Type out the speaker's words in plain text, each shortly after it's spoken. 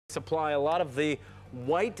Supply a lot of the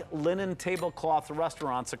white linen tablecloth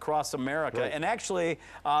restaurants across America. Right. And actually,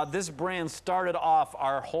 this brand started off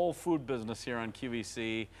our whole food business here on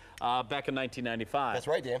QVC back in 1995. That's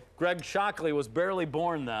right, Dan. Greg Shockley was barely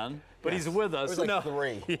born then, but Yes. he's with us. He was like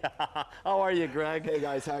 3. Yeah. How are you, Greg? Hey,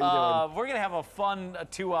 guys. How you doing? We're going to have a fun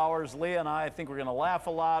 2 hours. Leah and I think we're going to laugh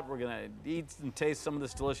a lot. We're going to eat and taste some of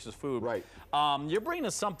this delicious food. Right. You're bringing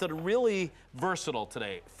us something really versatile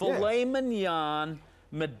today. Filet mignon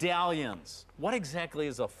medallions. What exactly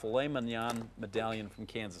is a filet mignon medallion from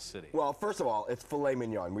Kansas City? Well, first of all, it's filet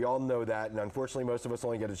mignon. We all know that, and unfortunately, most of us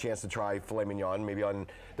only get a chance to try filet mignon, maybe on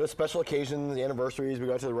those special occasions, anniversaries. We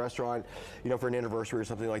go to the restaurant, you know, for an anniversary or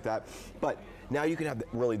something like that. But now you can have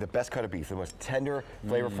really the best cut of beef, the most tender,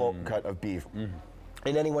 flavorful cut of beef.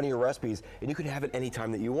 In any one of your recipes, and you can have it any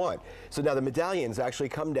time that you want. So now the medallions actually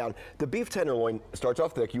come down. The beef tenderloin starts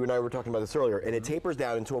off thick. You and I were talking about this earlier, and it tapers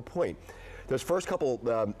down into a point. Those first couple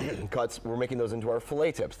cuts, we're making those into our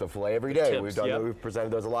filet tips, the filet every day. Tips, We've done, we've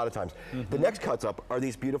presented those a lot of times. The next cuts up are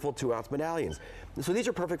these beautiful 2-ounce medallions. So these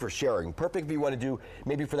are perfect for sharing. Perfect if you want to do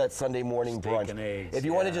maybe for that Sunday morning Steak brunch. and eggs, if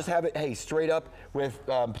you want to just have it, hey, straight up with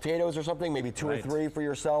potatoes or something, maybe 2 or 3 for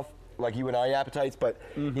yourself, like you and I appetites, but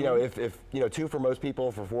you know, if you know, 2 for most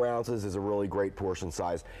people for 4 ounces is a really great portion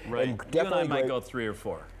size. Right. And You and I might go 3 or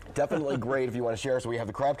 4. Definitely great if you want to share. So we have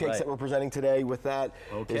the crab cakes that we're presenting today with that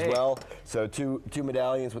as well. So two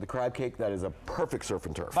medallions with the crab cake. That is a perfect surf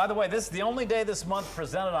and turf. By the way, this is the only day this month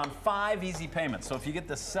presented on 5 easy payments. So if you get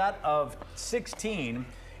the set of 16,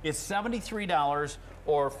 it's $73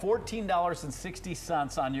 or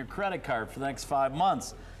 $14.60 on your credit card for the next 5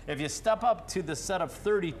 months. If you step up to the set of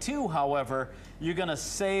 32, however, you're going to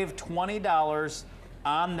save $20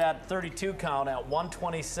 on that 32 count at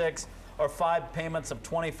 $126 or 5 payments of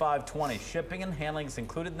 $25.20. Shipping and handling is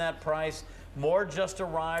included in that price. More just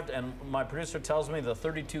arrived, and my producer tells me the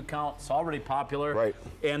 32 count is already popular. Right.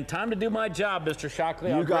 And time to do my job, Mr.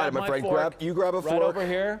 Shockley. You got it, my friend. You grab a fork. Right over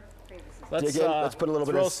here. Let's put a little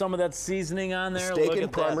bit throw of some of that seasoning on there. Steak Look and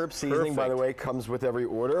at prime that. rib seasoning, by the way, comes with every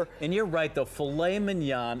order. And you're right, though. Filet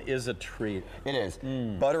mignon is a treat. It is.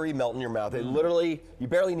 Buttery, melt in your mouth. It literally, you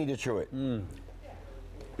barely need to chew it.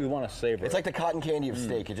 We want to savor it. It's like the cotton candy of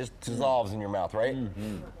steak. It just dissolves in your mouth, right?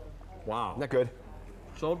 Wow. Isn't that good?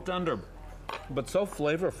 So tender, but so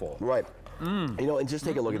flavorful. Right. You know, and just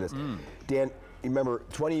take a look at this. Dan, you remember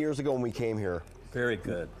 20 years ago when we came here, Very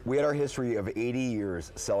good. we had our history of 80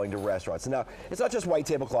 years selling to restaurants. And now, it's not just white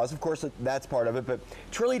tablecloths, of course, that's part of it, but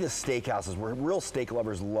truly to steakhouses, where real steak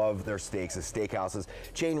lovers love their steaks, as steakhouses,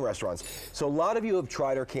 chain restaurants. So a lot of you have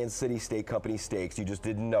tried our Kansas City Steak Company steaks, you just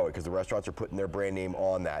didn't know it because the restaurants are putting their brand name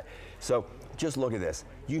on that. So just look at this.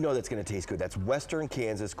 You know that's going to taste good. That's Western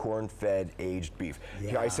Kansas corn-fed aged beef.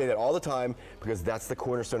 Yeah. I say that all the time because that's the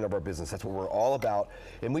cornerstone of our business. That's what we're all about.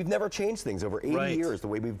 And we've never changed things over 80 years, the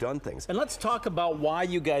way we've done things. And let's talk about why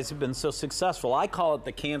you guys have been so successful. I call it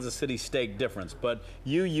the Kansas City steak difference, but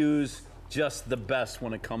you use just the best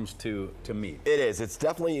when it comes to meat. It is. It's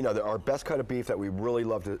definitely, you know, our best cut of beef that we really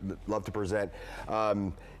love to present.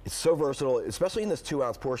 It's so versatile, especially in this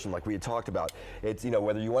 2-ounce portion like we had talked about. It's, you know,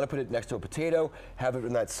 whether you want to put it next to a potato, have it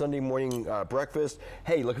in that Sunday morning breakfast.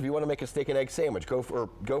 Hey, look, if you want to make a steak and egg sandwich, go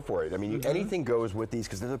for it. I mean, anything goes with these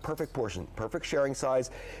because they're the perfect portion, perfect sharing size.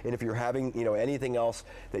 And if you're having, you know, anything else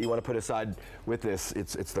that you want to put aside with this,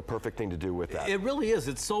 it's the perfect thing to do with that. It really is.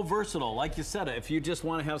 It's so versatile. Like you said, if you just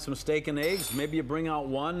want to have some steak and eggs, maybe you bring out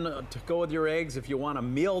one to go with your eggs. If you want a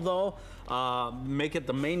meal, though, make it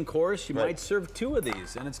the main course. You might serve 2 of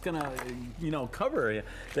these, and it's gonna, you know, cover you.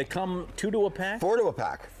 They come 2 to a pack? 4 to a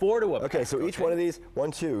pack. 4 to a pack. Okay, so each one of these, 1,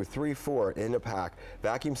 2, 3, 4 in a pack,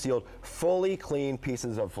 vacuum sealed, fully clean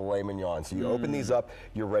pieces of filet mignon. So you open these up,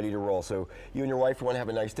 you're ready to roll. So you and your wife want to have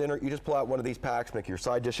a nice dinner, you just pull out one of these packs, make your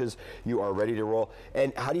side dishes, you are ready to roll.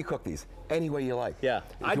 And how do you cook these? Any way you like. Yeah,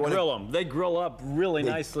 I grill them. They grill up really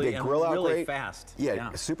nicely and grill out really great. fast.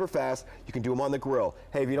 Yeah, super fast. You can do them on the grill.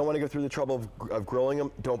 Hey, if you don't want to go through the trouble of grilling them,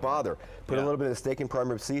 don't bother. Put a little bit of steak and prime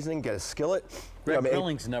rib seasoning, get a skillet.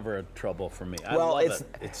 Grilling's never a trouble for me. I Well, love it's it.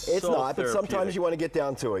 It's so not, but sometimes therapeutic. you want to get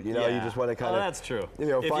down to it. You know, you just want to kind of. That's true. You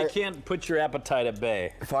know, if you can't put your appetite at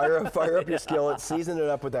bay. Fire up your skillet, season it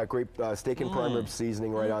up with that great steak and prime rib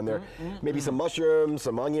seasoning right on there. Maybe some mushrooms,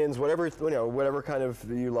 some onions, whatever, you know, whatever kind of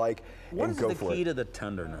you like, What and is go the for key it. to the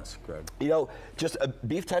tenderness, Greg? You know, just a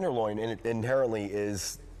beef tenderloin inherently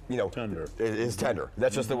is, tender. It is tender.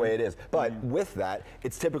 That's just the way it is. But with that,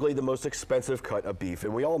 it's typically the most expensive cut of beef,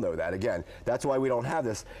 and we all know that. Again, that's why we don't have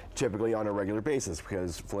this typically on a regular basis,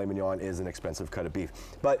 because filet mignon is an expensive cut of beef.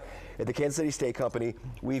 But at the Kansas City Steak Company,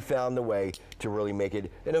 we found a way to really make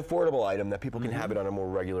it an affordable item that people can have it on a more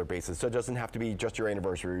regular basis. So it doesn't have to be just your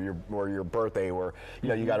anniversary or your birthday, or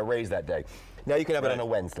you got to raise that day. Now you can have it on a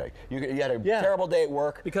Wednesday. You had a terrible day at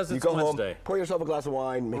work. Because it's you go Wednesday. home, pour yourself a glass of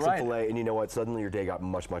wine, make some filet, and you know what? Suddenly your day got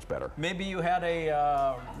much, much better. Maybe you had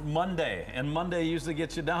a Monday, and Monday usually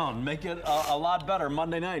gets you down. Make it a lot better.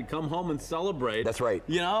 Monday night, come home and celebrate. That's right.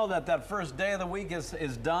 You know, that first day of the week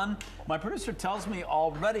is done. My producer tells me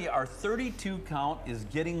already our 32 count is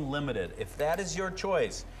getting limited. If that is your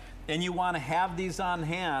choice, and you want to have these on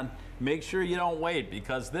hand, make sure you don't wait,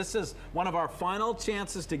 because this is one of our final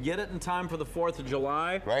chances to get it in time for the 4th of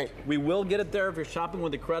July. Right. We will get it there if you're shopping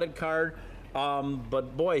with a credit card.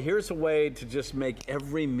 But boy, here's a way to just make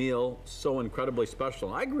every meal so incredibly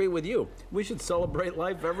special. I agree with you. We should celebrate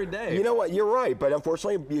life every day. You know what? You're right, but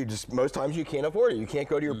unfortunately, most times you can't afford it. You can't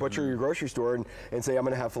go to your butcher or your grocery store and say, I'm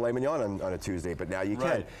going to have filet mignon on a Tuesday, but now you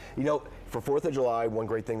can. You know, for 4th of July, one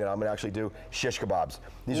great thing that I'm going to actually do, shish kebabs.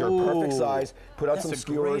 These are perfect size. Put on some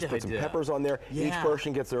skewers, put some peppers on there. Each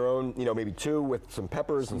person gets their own, maybe 2 with some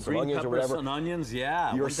peppers and some onions or whatever. And onions,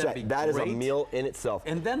 yeah. You're set. That is a meal in itself.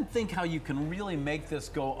 And then think how you can really make this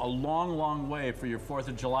go a long, long way for your 4th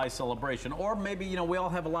of July celebration. Or maybe, we all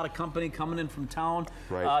have a lot of company coming in from town.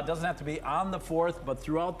 Right. Doesn't have to be on the 4th, but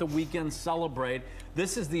throughout the weekend, celebrate.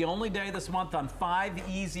 This is the only day this month on 5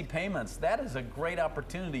 easy payments. That is a great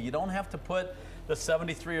opportunity. You don't have to put the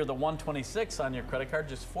 73 or the 126 on your credit card,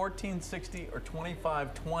 just 1460 or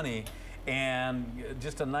 2520, and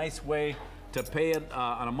just a nice way to pay it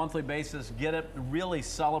on a monthly basis. Get it, really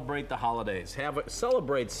celebrate the holidays.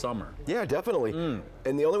 Celebrate summer. Yeah, definitely.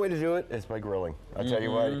 And the only way to do it is by grilling. I'll tell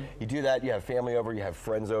you what, you do that, you have family over, you have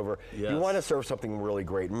friends over. You want to serve something really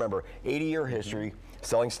great. Remember, 80-year history,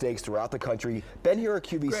 selling steaks throughout the country. Been here at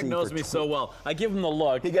QVC. Greg knows me so well. I give him the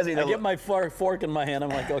look. I get my fork in my hand. I'm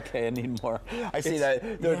like, okay, I need more. I see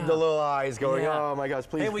that, the little eyes going, oh my gosh,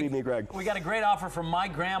 please feed me, Greg. We got a great offer from My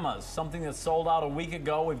Grandma's, something that sold out a week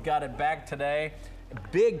ago. We've got it back today.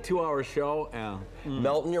 Big 2-hour show.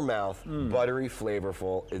 Melt in your mouth, buttery,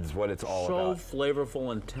 flavorful is what it's all about. So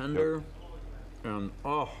flavorful and tender. And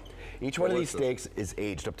each one of these steaks is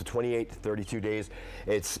aged up to 28 to 32 days.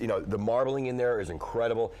 It's, the marbling in there is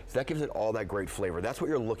incredible. So that gives it all that great flavor. That's what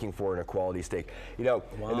you're looking for in a quality steak. In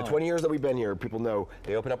the 20 years that we've been here, people know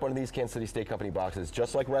they open up one of these Kansas City Steak Company boxes,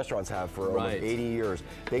 just like restaurants have for almost 80 years.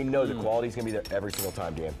 They know the quality's going to be there every single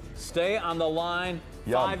time, Dan. Stay on the line.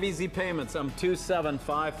 5 easy payments. I'm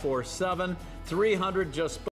 27547. 300 just